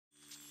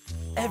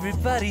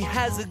Everybody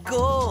has a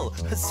goal,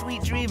 a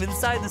sweet dream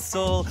inside the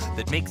soul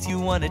that makes you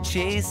want to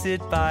chase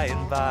it by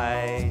and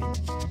by.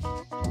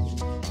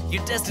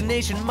 Your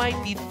destination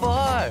might be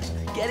far,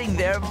 getting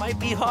there might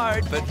be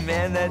hard, but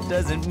man, that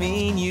doesn't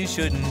mean you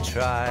shouldn't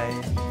try.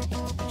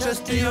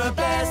 Just do your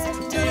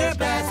best, do your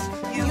best.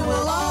 You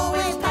will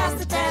always pass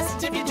the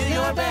test if you do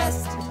your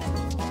best.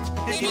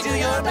 If you do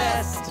your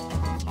best.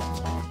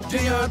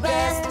 Do your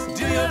best,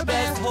 do your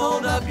best.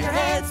 Hold up your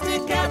head,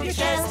 stick out your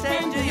chest,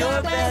 and do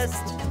your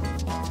best.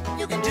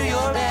 You can do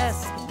your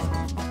best.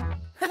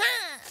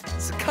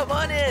 So come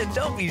on in,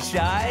 don't be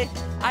shy.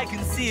 I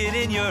can see it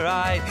in your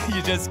eye.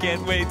 You just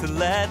can't wait to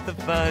let the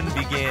fun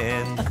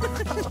begin.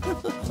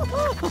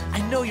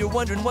 I know you're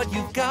wondering what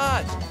you've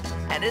got,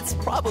 and it's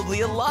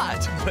probably a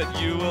lot,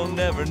 but you will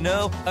never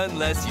know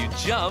unless you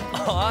jump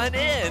on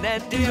in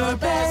and do your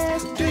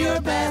best, do your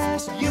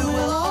best. You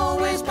will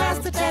always pass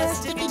the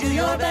test if you do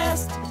your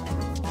best.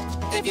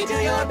 If you do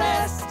your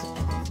best.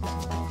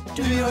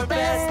 Do your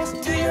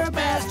best, do your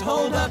best.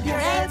 Hold up your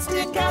head,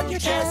 stick out your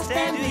chest,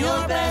 and do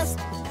your best.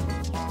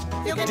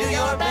 You can do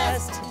your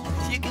best.